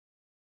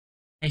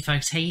Hey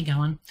folks, how you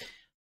going?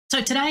 So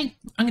today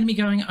I'm going to be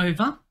going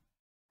over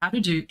how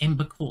to do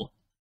Ember Court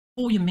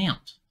for your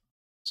mount.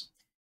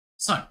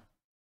 So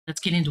let's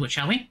get into it,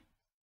 shall we?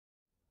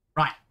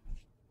 Right.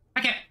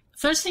 Okay,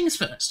 first things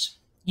first,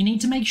 you need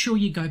to make sure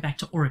you go back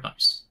to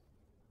Oribos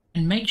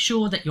and make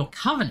sure that your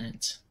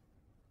covenant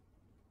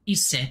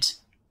is set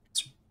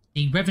as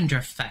the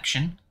Revendreth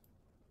faction,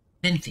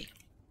 Venthyr.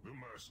 The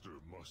master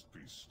must be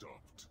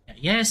stopped.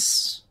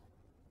 Yes.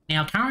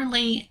 Now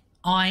currently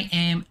I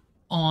am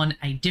on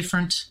a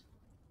different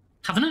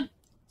covenant.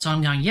 So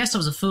I'm going, yes, I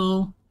was a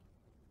fool.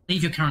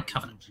 Leave your current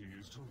covenant.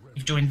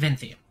 You've joined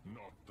Venthyr.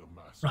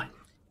 Right.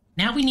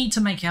 Now we need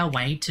to make our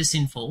way to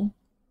Sinful.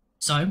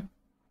 So,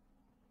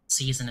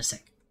 see you in a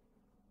sec.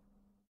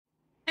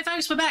 Hey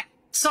folks, we're back.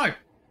 So,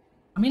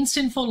 I'm in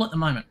Sinful at the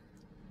moment.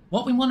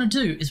 What we want to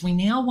do is we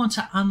now want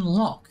to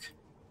unlock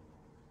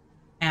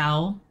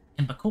our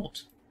Ember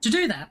Court. To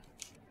do that,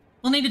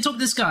 we'll need to talk to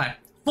this guy,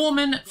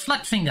 Foreman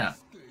Flatfinger.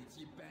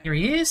 Here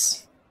he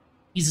is.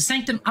 He's a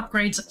Sanctum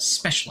Upgrades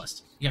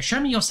Specialist. You go, show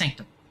me your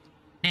Sanctum.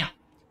 Now,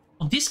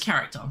 on this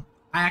character,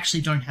 I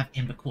actually don't have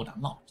Ember Court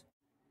unlocked.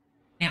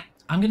 Now,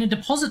 I'm going to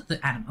deposit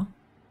the anima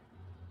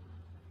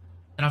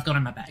that I've got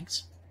in my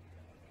bags.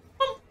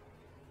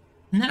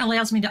 And that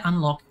allows me to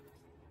unlock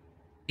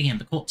the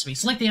Ember Court. So we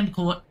select the Ember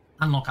Court,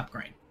 unlock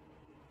upgrade.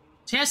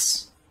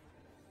 Yes.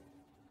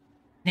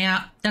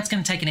 Now, that's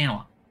going to take an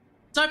hour.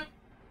 So,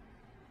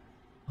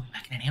 I'll be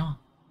back in an hour.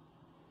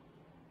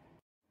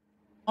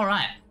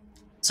 Alright.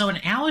 So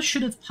an hour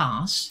should have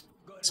passed,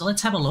 so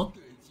let's have a look.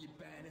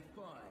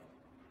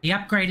 The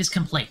upgrade is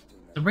complete.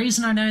 The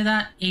reason I know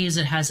that is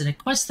it has a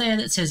quest there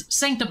that says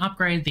Sanctum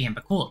Upgrade the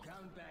Ember Court.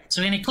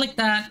 So we're going to click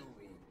that,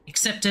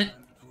 accept it,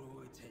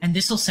 and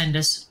this will send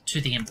us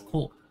to the Ember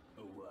Court.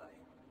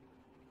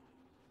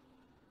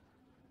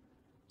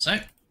 So,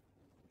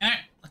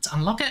 let's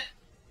unlock it.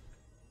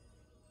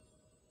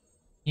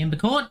 The Ember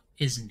Court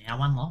is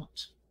now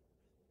unlocked.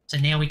 So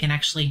now we can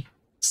actually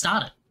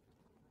start it.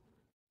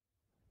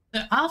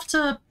 So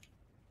after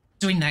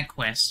doing that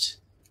quest,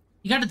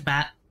 you go to the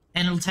bat,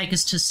 and it'll take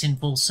us to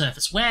Sinful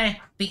Surface, where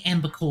the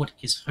Ember Court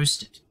is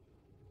hosted.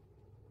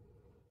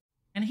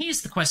 And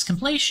here's the quest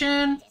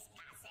completion.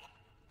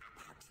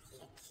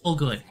 All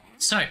good.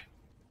 So, we're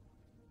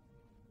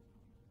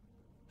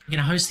going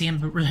to host the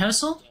Ember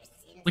Rehearsal,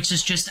 which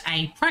is just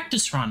a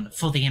practice run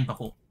for the Ember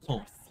Court.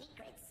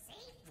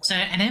 So,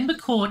 an Ember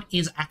Court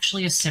is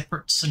actually a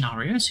separate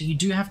scenario, so you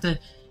do have to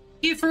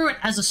go through it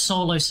as a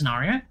solo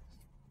scenario.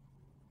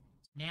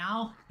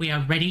 Now we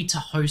are ready to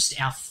host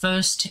our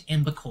first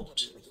Ember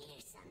Court.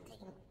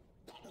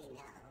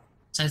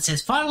 So it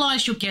says,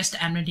 finalise your guest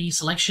amenity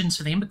selections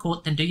for the Ember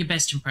Court, then do your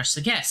best to impress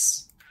the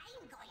guests.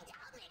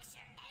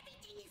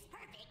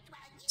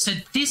 So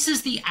this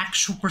is the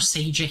actual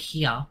procedure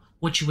here,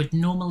 what you would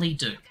normally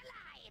do.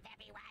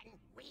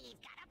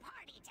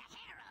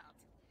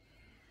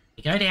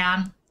 You go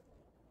down.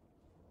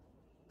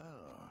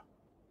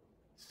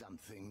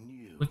 Something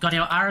new. We've got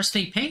our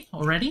RSVP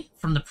already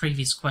from the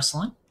previous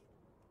questline.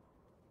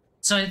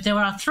 So there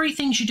are 3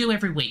 things you do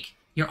every week.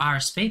 Your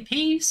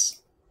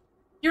RSVPs,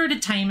 your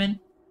entertainment,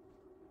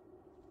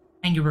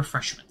 and your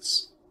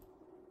refreshments.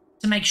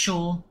 To make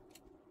sure,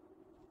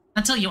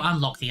 until you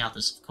unlock the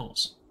others, of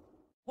course.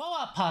 Well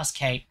up past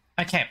Kate.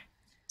 Okay,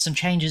 some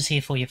changes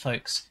here for you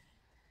folks.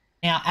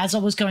 Now, as I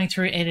was going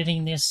through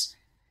editing this,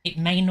 it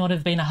may not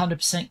have been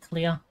 100%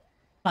 clear,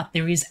 but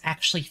there is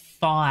actually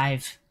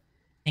 5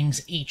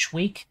 things each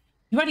week.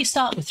 You already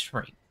start with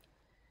 3.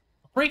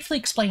 I'll briefly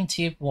explain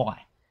to you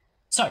why.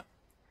 So,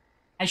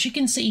 as you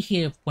can see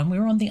here, when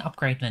we're on the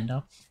upgrade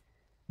vendor,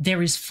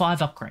 there is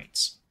 5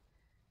 upgrades.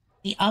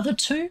 The other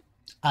 2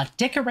 are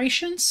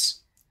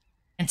decorations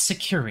and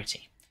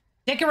security.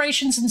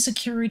 Decorations and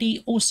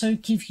security also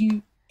give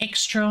you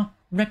extra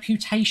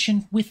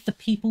reputation with the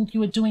people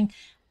you are doing.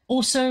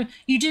 Also,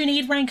 you do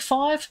need rank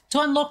 5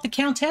 to unlock the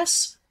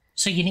Countess,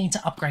 so you need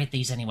to upgrade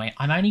these anyway.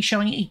 I'm only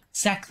showing you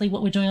exactly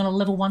what we're doing on a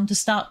level 1 to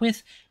start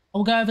with.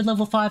 I'll go over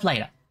level 5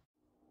 later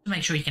to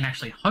make sure you can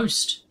actually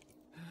host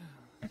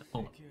the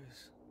Court.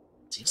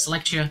 So you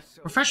select your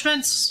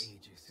refreshments,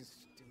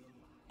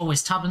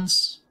 always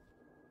tubbins,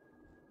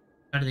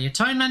 go to the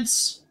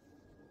atonements,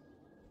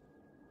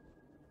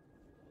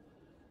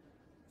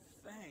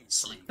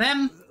 select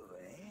them.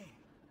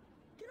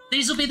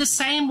 These will be the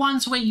same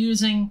ones we're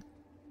using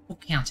for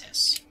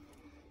Countess.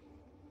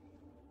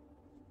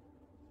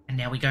 And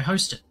now we go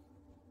host it.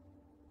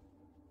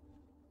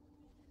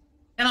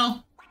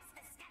 Hello.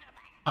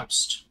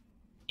 Host.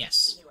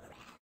 Yes.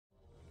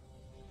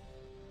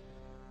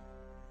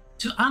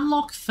 To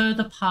unlock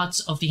further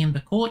parts of the Ember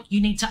Court, you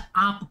need to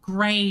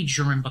upgrade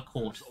your Ember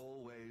Court. As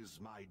always,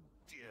 my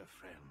dear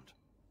friend.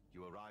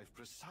 You arrive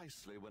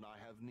precisely when I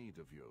have need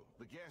of you.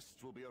 The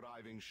guests will be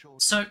arriving shortly.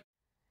 So,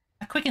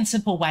 a quick and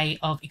simple way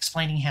of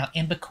explaining how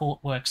Ember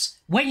Court works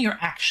when you're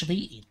actually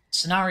in the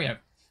scenario.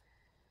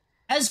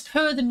 As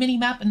per the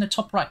minimap in the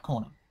top right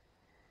corner,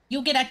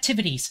 you'll get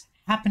activities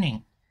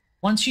happening.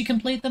 Once you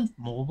complete them,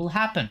 more will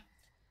happen.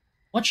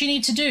 What you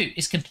need to do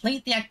is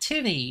complete the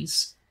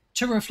activities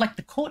to reflect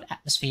the court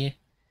atmosphere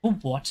for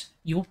what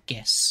your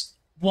guests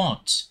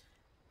want.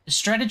 The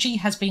strategy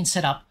has been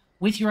set up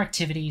with your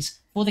activities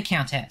for the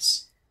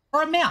Countess.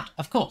 For a mount,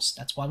 of course,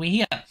 that's why we're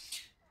here.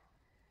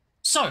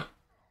 So,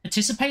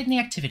 participate in the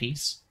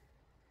activities.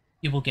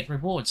 You will get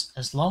rewards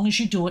as long as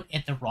you do it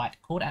at the right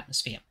court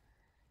atmosphere.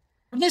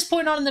 From this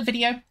point on in the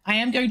video, I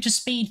am going to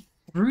speed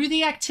through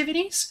the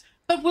activities,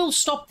 but we'll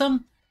stop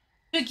them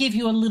to give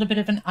you a little bit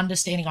of an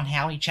understanding on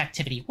how each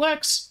activity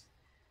works.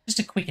 Just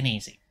a quick and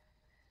easy.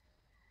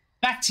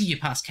 Back to you,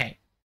 Pascal.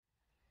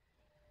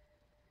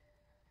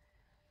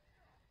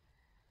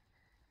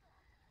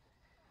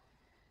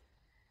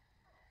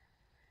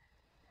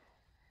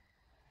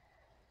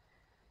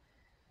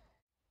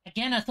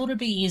 Again, I thought it'd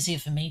be easier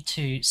for me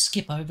to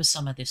skip over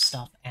some of this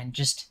stuff and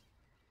just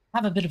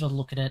have a bit of a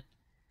look at it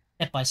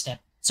step by step.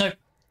 So,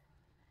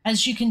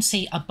 as you can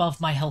see above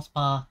my health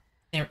bar,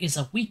 there is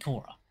a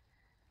Weakaura.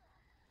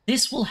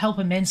 This will help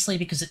immensely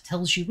because it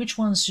tells you which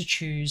ones to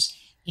choose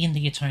in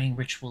the Atoning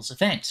Rituals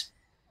event.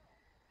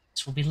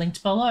 This will be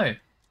linked below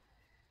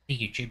the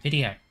YouTube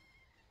video.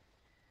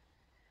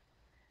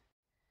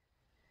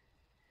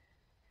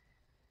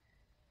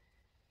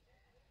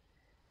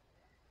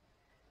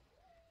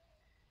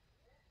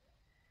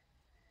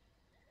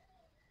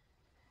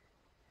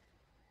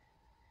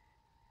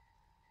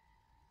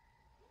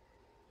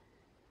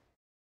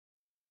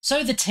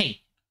 So the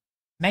tea.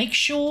 Make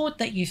sure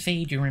that you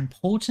feed your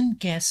important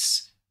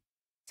guests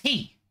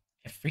tea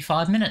every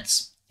 5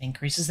 minutes.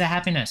 Increases their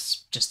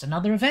happiness. Just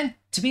another event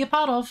to be a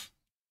part of.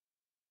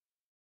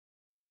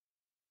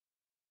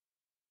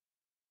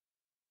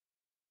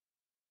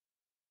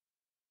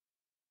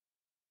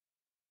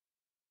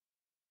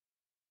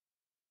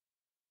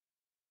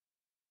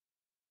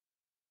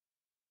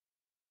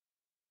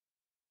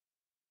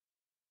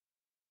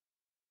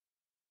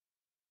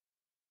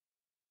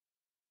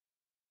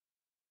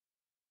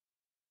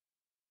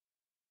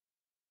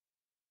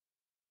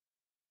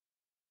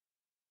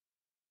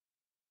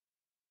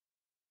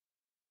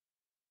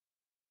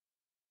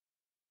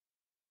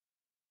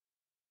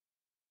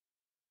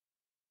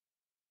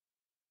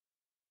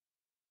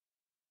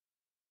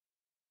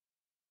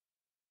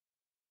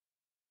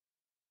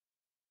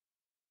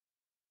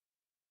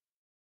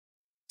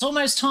 It's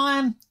almost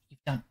time.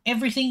 You've done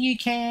everything you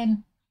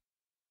can.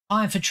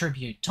 Time for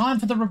tribute. Time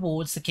for the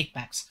rewards, the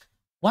kickbacks.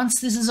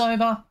 Once this is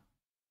over,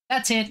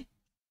 that's it.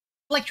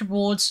 Collect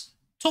rewards.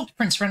 Talk to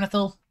Prince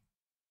Rendle.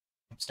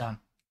 It's done.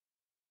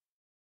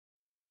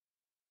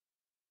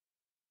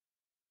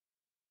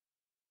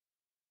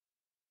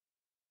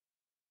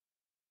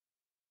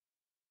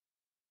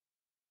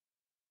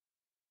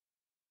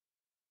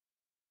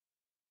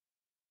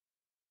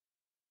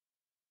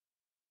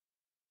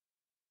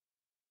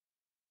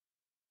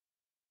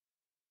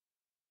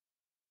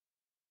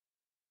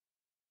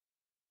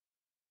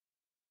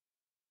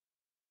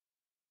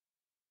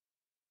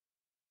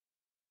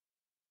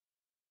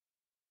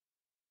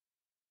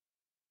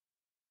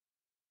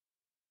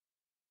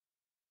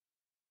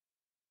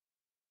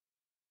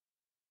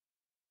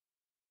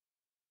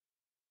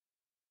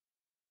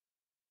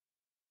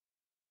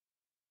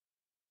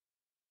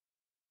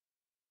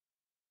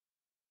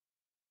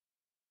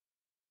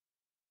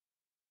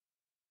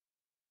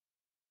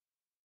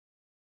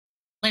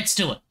 Let's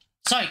do it.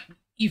 So,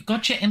 you've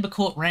got your Ember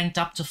Court ranked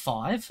up to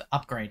 5,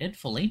 upgraded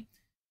fully.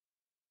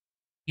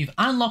 You've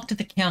unlocked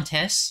the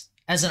Countess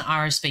as an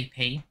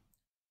RSVP,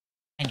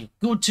 and you're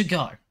good to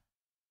go.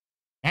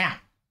 Now,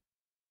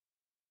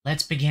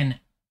 let's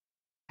begin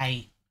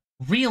a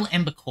real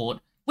Ember Court,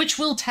 which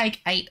will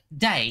take 8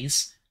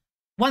 days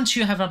once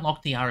you have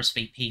unlocked the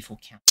RSVP for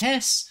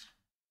Countess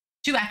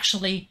to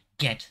actually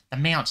get the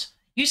mount.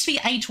 Used to be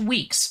 8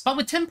 weeks, but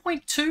with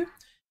 10.2,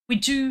 we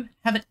do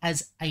have it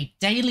as a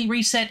daily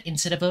reset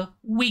instead of a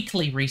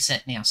weekly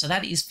reset now. So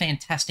that is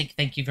fantastic.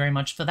 Thank you very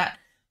much for that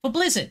for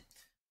Blizzard.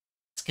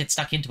 Let's get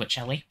stuck into it,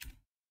 shall we?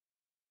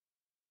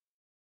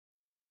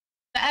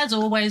 As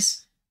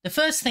always, the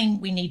first thing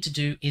we need to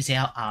do is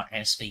our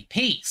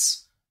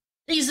RSVPs.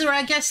 These are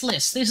our guest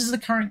lists. This is the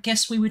current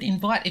guests we would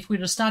invite if we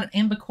were to start an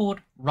Ember Court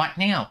right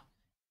now.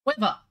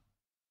 However,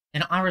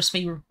 an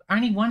RSVP,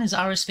 only one is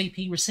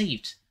RSVP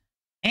received.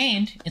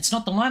 And it's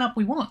not the lineup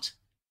we want.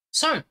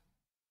 So,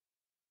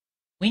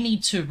 we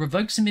need to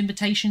revoke some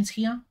invitations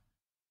here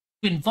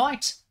to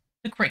invite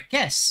the correct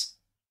guests.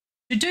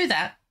 To do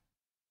that,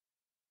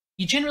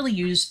 you generally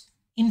use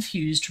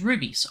infused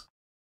rubies.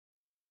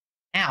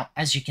 Now,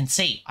 as you can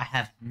see, I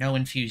have no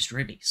infused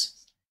rubies.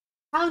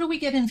 How do we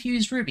get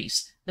infused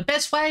rubies? The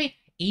best way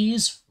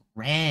is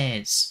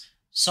rares.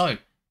 So,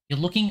 you're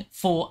looking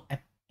for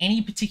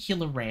any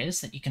particular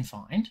rares that you can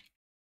find,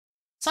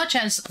 such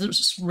as the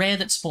rare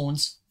that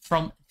spawns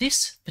from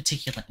this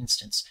particular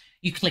instance.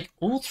 You click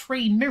all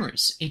 3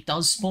 mirrors, it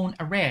does spawn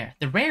a rare.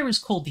 The rare is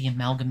called the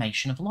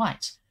Amalgamation of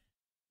Light.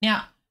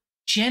 Now,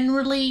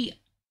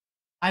 generally,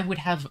 I would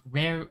have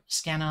Rare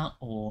Scanner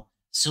or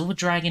Silver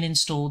Dragon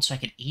installed so I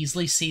could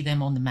easily see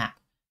them on the map.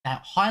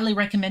 They're highly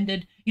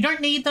recommended. You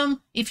don't need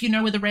them if you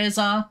know where the rares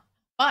are,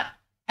 but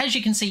as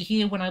you can see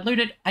here, when I loot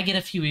it, I get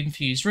a few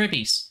infused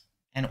rubies,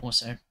 and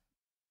also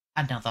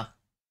another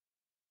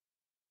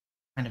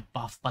kind of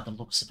buff by the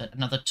looks of it,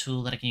 another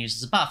tool that I can use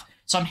as a buff.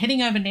 So I'm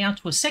heading over now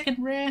to a second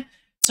rare,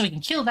 so we can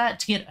kill that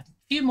to get a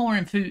few more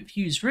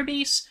infused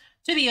rubies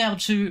to be able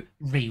to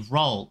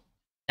re-roll.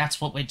 That's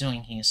what we're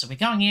doing here. So we're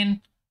going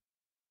in,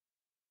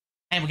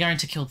 and we're going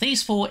to kill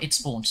these 4. It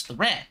spawns the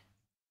rare.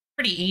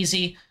 Pretty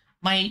easy.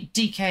 My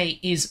DK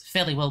is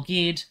fairly well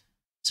geared,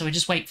 so we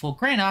just wait for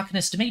Grand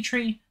Arcanist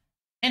Dimitri,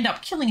 end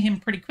up killing him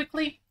pretty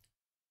quickly,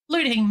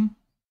 looting him,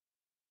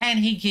 and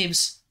he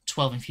gives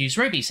 12 infused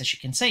rubies, as you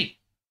can see.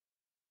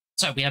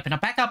 So we open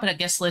up back up at our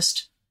guest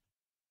list.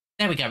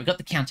 There we go, we got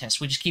the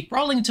Countess. We just keep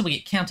rolling until we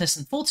get Countess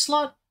in 4th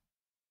slot,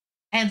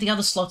 and the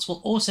other slots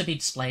will also be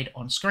displayed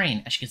on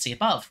screen, as you can see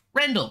above.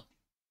 Rendle,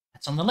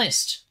 that's on the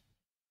list.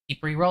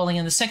 Keep re-rolling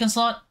in the 2nd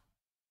slot.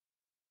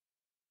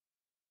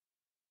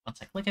 Once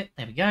I click it,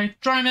 there we go.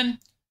 Droman,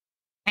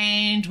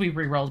 and we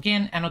re-roll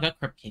again, and I'll go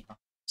Cryptkeeper.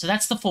 So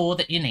that's the 4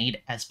 that you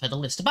need as per the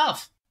list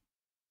above.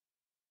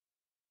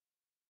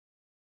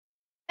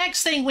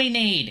 Next thing we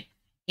need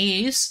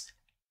is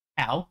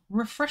our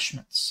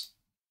refreshments.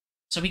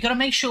 So we got to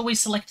make sure we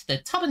select the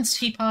Tubbins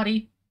Tea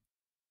Party.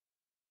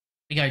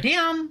 We go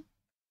down.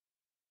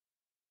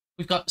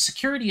 We've got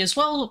security as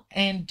well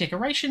and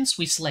decorations.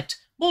 We select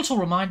mortal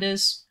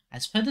reminders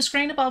as per the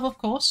screen above, of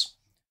course.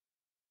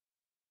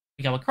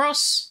 We go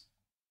across.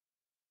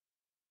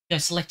 Go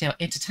select our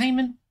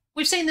entertainment.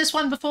 We've seen this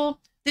one before.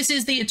 This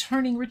is the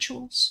Atoning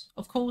Rituals.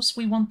 Of course,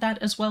 we want that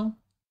as well.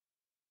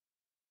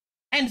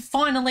 And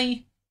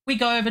finally, we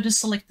go over to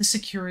select the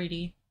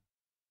security,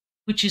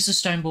 which is the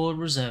Stoneboard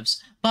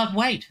Reserves. But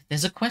wait,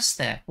 there's a quest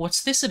there.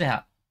 What's this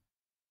about?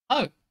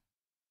 Oh.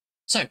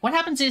 So what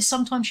happens is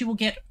sometimes you will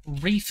get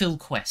refill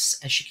quests,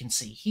 as you can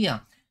see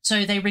here.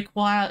 So they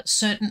require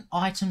certain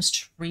items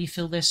to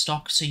refill their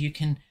stock so you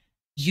can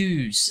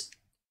use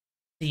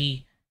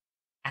the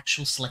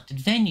actual selected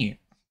venue.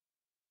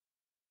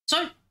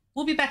 So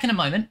we'll be back in a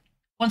moment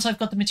once I've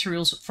got the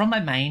materials from my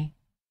main,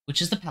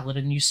 which is the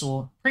Paladin you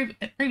saw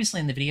previously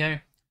in the video,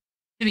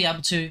 to be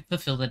able to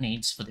fulfill the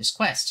needs for this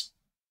quest.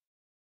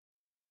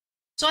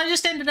 So I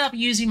just ended up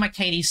using my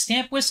Katie's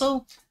stamp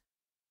whistle,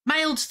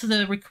 mailed to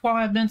the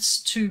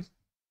requirements to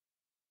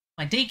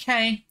my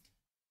DK.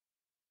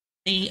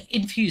 The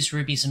infused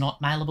rubies are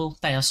not mailable,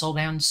 they are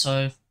soulbound,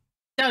 so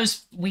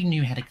those, we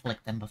knew how to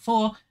collect them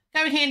before.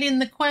 Go hand in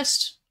the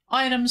quest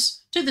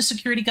items to the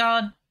security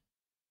guard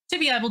to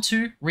be able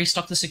to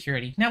restock the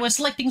security. Now we're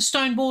selecting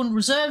Stoneborn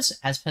Reserves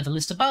as per the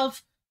list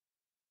above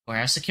for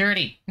our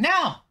security.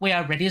 Now we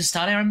are ready to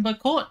start our Ember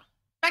Court.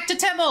 Back to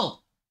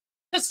Temple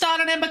to start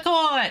an Ember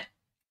Court.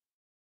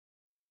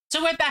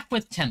 So we're back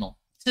with Temple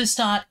to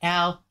start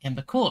our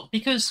Ember Court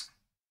because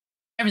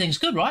everything's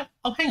good, right?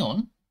 Oh, hang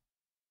on.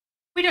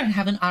 We don't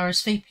have an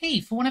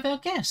RSVP for one of our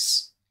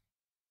guests.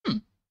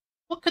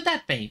 What could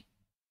that be?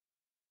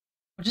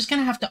 We're just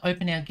going to have to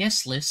open our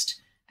guest list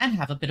and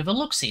have a bit of a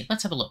look-see.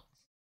 Let's have a look.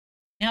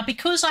 Now,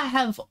 because I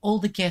have all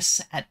the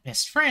guests at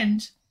Best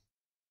Friend,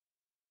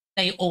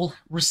 they all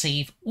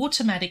receive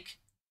automatic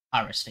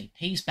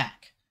RSVPs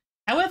back.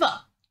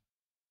 However,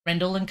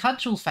 Rendle and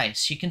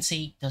Cudgelface, you can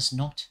see, does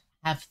not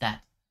have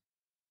that.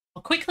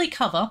 I'll quickly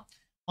cover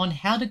on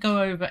how to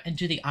go over and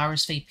do the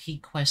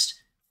RSVP quest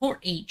for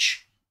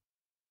each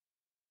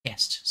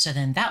guest. So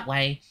then that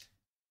way,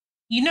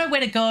 you know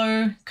where to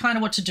go, kind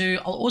of what to do.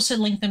 I'll also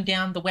link them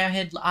down, the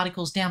Wowhead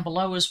articles down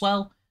below as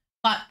well.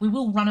 But we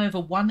will run over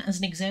one as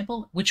an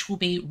example, which will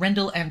be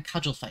Rendle and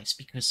Cudgelface,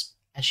 because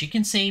as you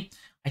can see,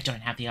 I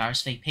don't have the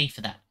RSVP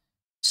for that.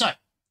 So,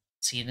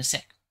 see you in a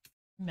sec.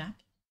 Map.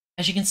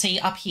 As you can see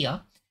up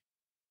here,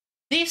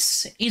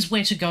 this is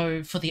where to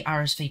go for the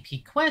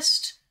RSVP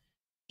quest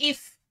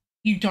if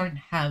you don't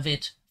have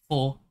it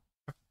for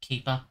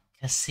Cryptkeeper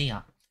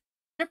Kassir.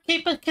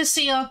 Cryptkeeper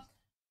Kassir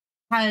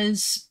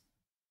has...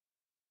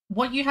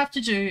 What you have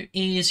to do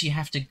is you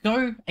have to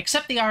go,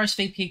 accept the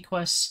RSVP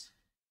quests,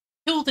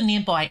 kill the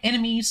nearby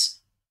enemies,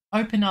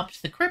 open up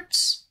the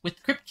crypts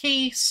with crypt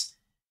keys,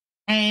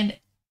 and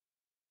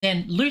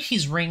then loot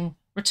his ring,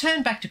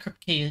 return back to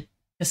Cryptkeeper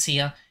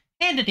Kassir,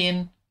 hand it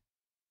in,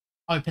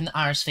 open the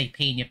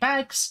RSVP in your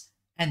bags,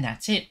 and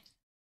that's it.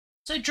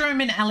 So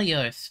Droman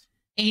Aliothe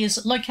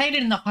is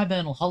located in the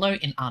Hibernal Hollow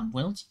in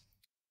Ardenweald.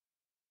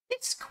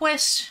 This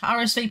quest,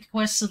 RSVP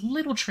quest, is a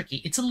little tricky.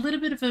 It's a little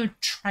bit of a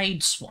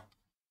trade swap.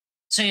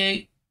 So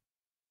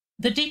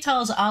the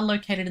details are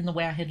located in the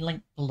Wowhead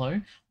link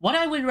below. What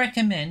I would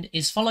recommend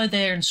is follow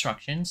their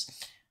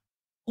instructions.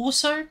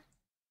 Also,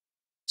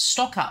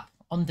 stock up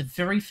on the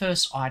very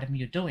first item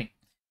you're doing.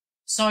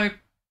 So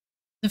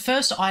the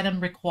first item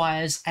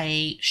requires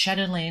a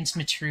Shadowlands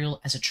material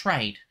as a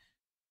trade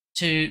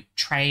to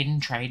trade and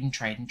trade and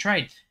trade and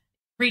trade.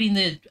 Reading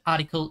the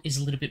article is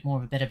a little bit more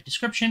of a better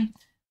description,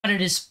 but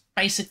it is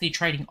basically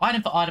trading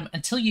item for item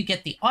until you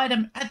get the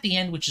item at the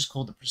end, which is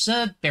called the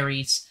Preserved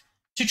Berries,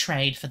 to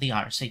trade for the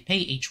RSVP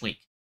each week.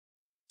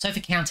 So for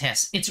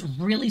Countess, it's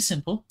really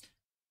simple.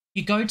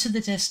 You go to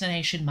the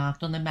destination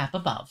marked on the map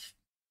above.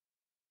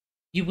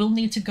 you will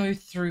need to go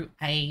through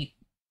a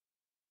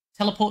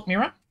teleport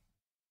mirror.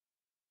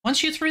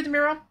 Once you're through the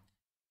mirror,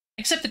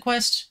 accept the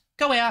quest,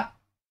 go out,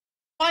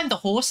 find the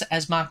horse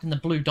as marked in the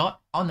blue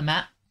dot on the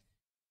map,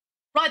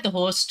 ride the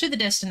horse to the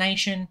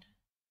destination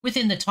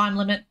within the time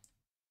limit,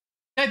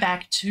 go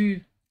back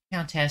to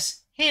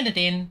Countess, hand it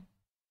in,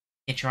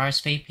 get your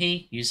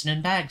RSVP, use it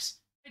in bags.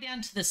 Go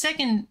down to the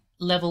second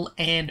level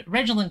and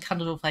Rendle and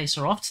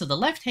Cudgelface are off to the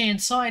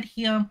left-hand side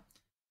here,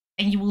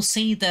 and you will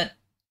see that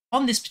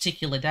on this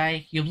particular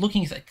day, you're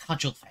looking for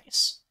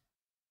Cudgelface.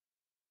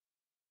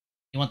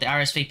 You want the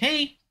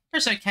RSVP?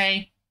 Press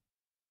OK.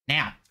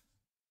 Now,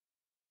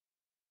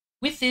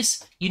 with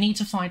this, you need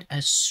to find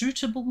a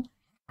suitable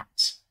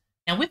hat.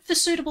 Now, with the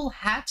suitable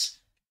hat,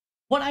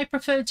 what I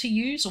prefer to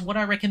use, or what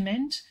I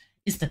recommend,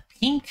 is the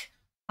pink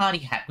party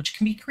hat, which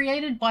can be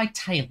created by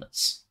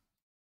tailors.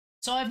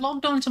 So I've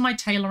logged on to my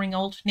tailoring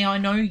alt. Now, I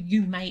know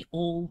you may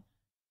all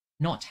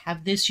not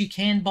have this. You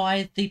can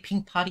buy the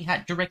pink party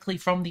hat directly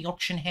from the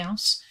auction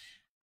house.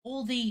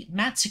 All the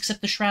mats,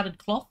 except the shrouded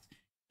cloth,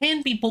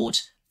 can be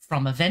bought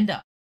from a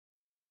vendor.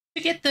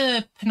 To get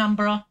the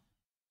penumbra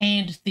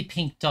and the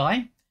pink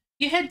dye,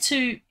 you head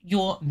to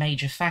your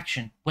major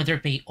faction, whether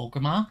it be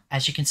Orgrimmar,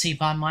 as you can see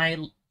by my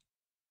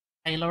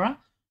tailorer,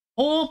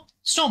 or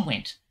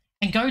Stormwind,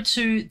 and go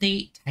to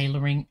the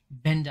tailoring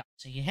vendor.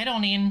 So you head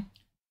on in.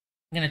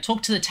 I'm going to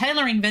talk to the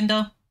tailoring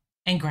vendor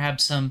and grab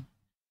some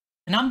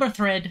penumbra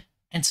thread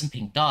and some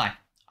pink dye.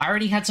 I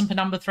already had some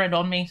penumbra thread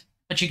on me,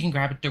 but you can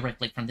grab it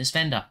directly from this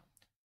vendor.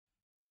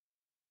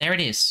 There it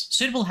is.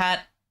 Suitable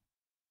hat.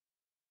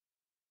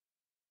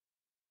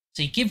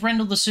 So you give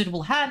Rendle the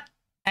suitable hat,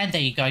 and there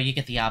you go, you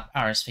get the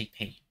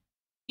RSVP.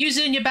 Use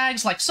it in your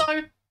bags like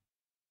so,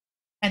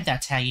 and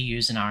that's how you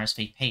use an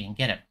RSVP and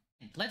get it.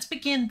 Let's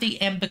begin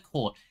the Ember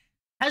Court.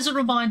 As a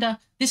reminder,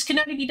 this can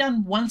only be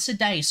done once a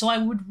day, so I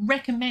would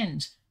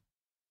recommend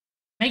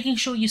making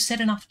sure you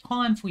set enough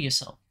time for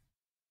yourself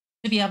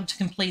to be able to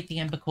complete the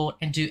Ember Court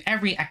and do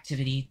every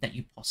activity that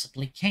you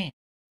possibly can.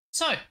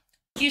 So,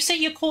 you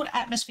see your court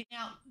atmosphere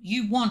now.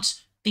 You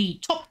want the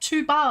top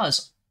 2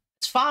 bars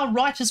as far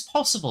right as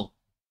possible.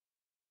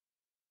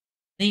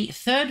 The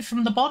third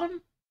from the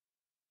bottom,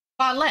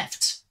 far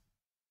left.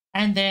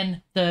 And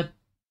then the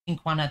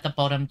pink one at the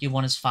bottom, you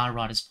want as far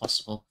right as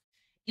possible.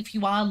 If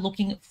you are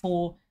looking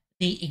for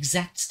the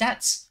exact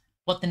stats,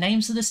 what the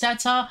names of the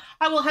stats are,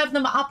 I will have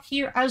them up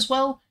here as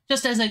well,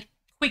 just as a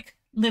quick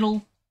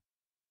little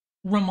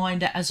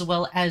reminder as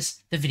well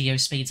as the video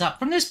speeds up.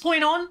 From this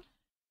point on,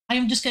 I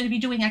am just going to be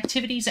doing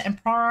activities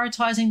and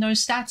prioritizing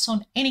those stats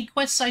on any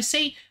quests I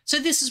see. So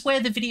this is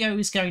where the video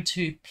is going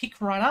to pick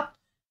right up,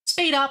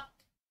 speed up,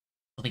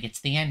 until we get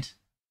to the end.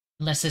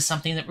 Unless there's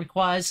something that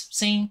requires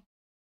seeing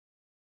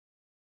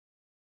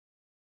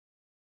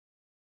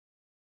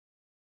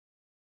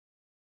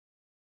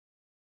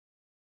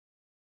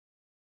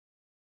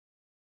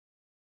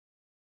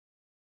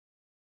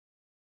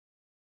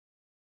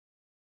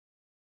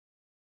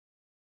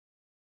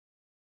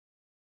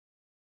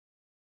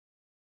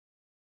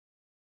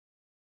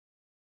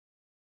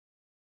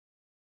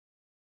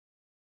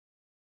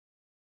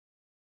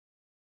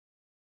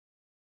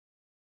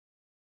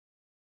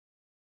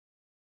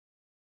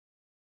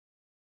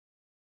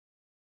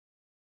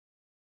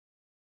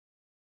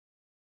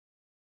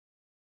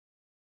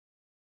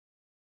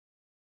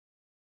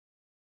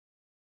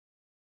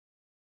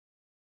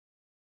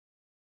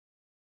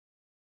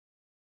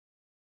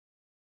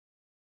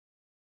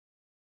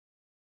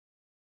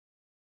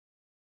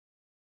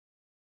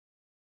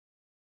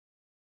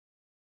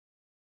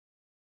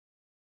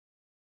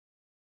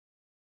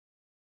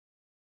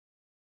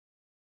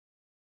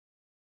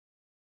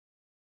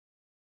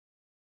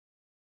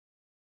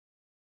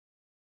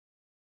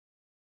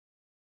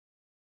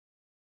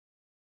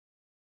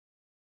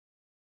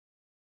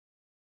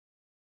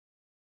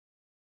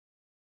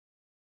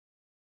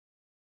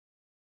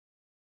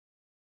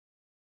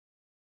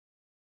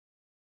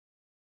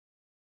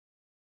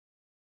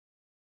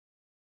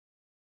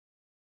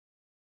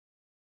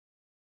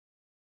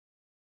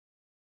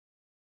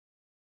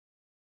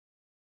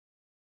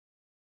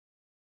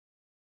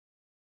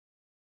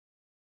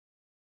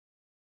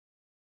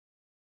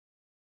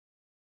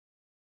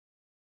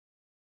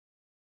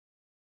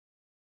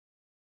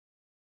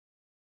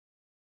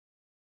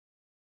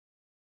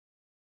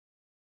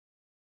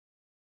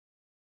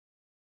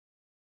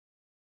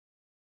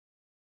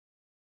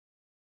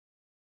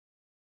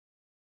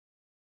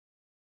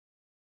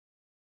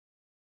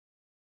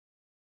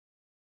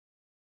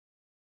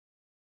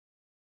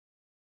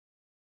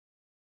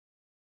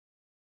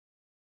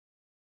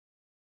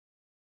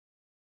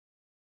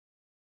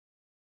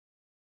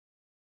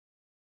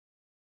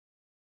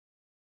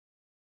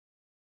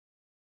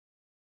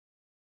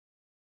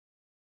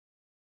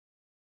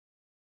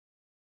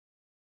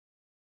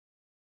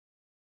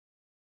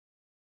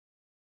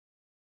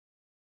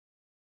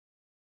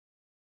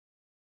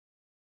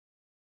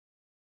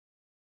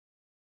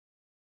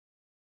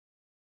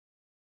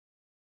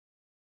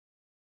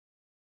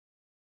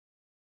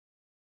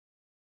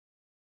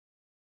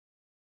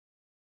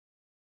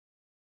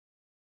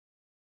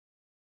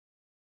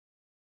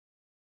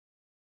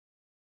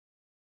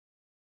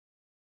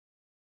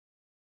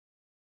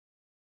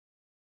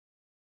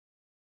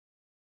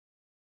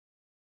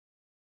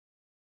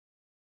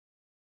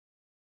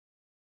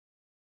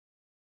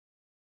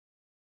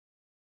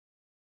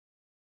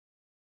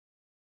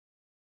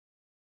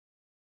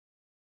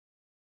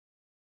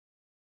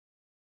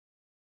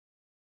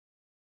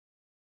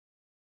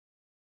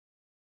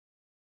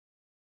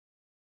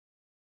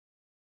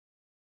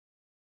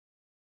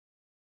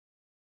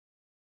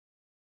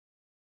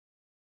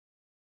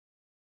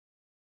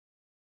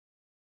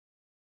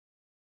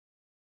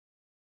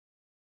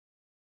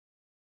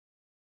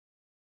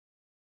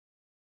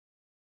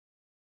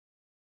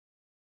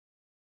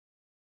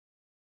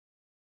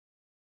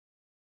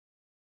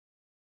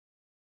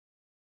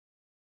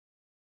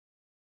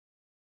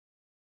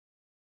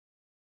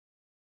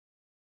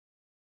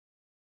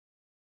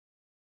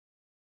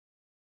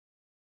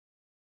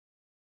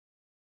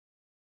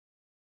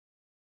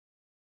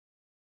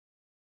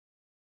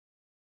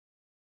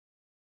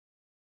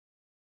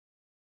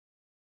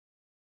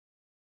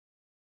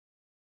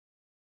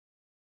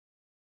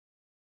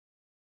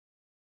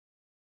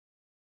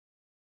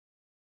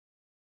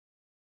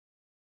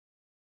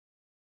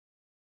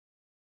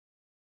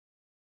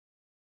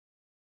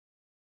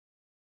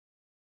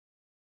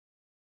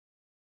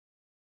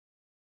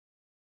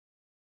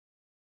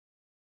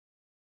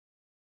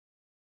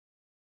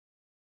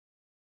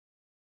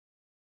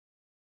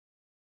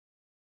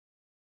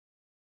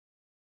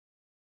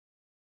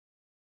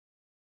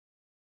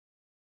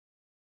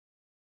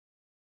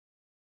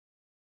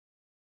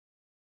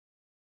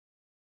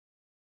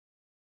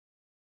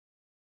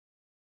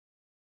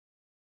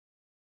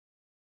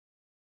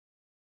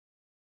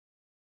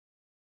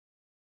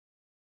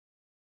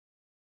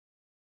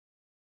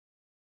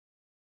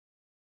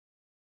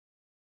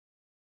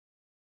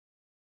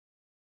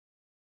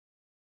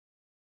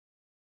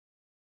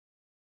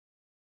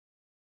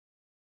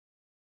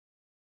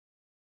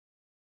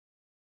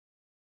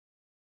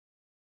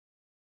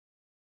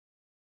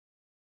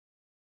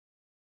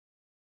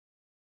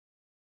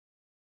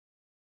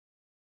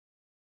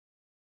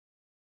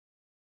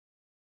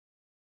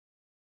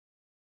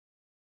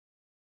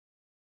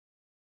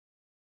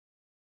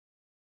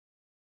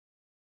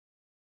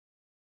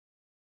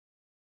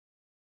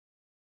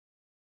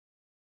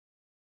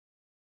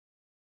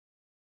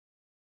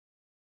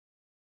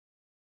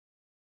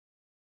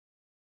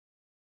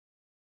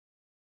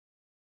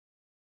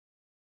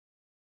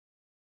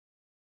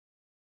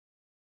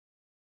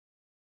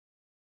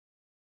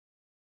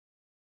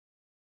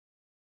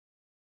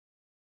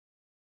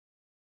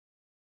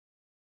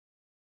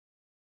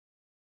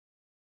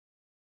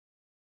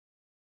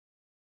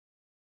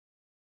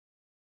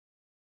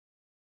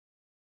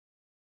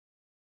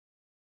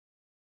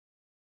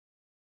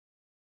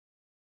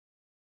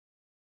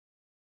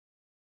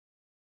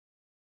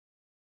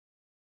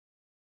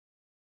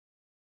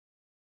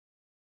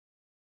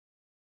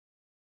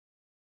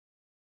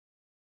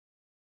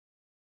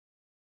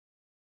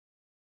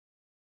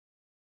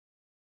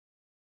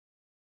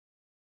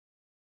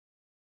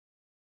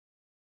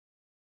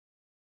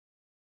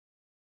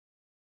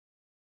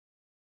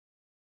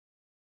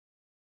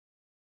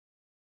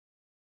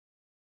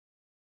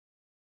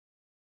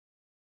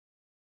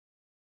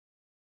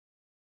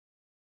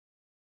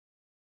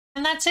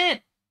And that's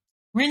it.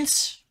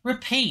 Rinse,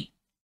 repeat.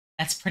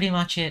 That's pretty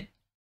much it.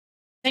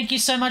 Thank you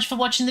so much for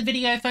watching the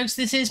video, folks.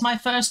 This is my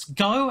first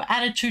go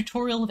at a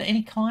tutorial of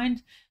any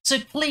kind. So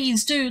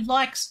please do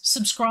like,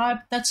 subscribe,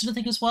 that sort of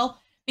thing as well,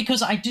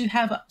 because I do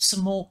have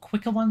some more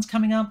quicker ones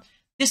coming up.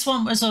 This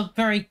one was a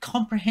very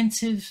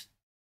comprehensive,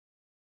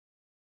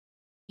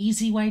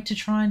 easy way to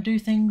try and do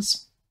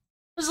things.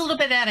 It was a little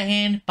bit out of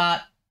hand,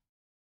 but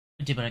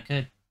I did what I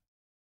could.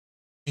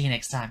 See you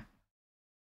next time.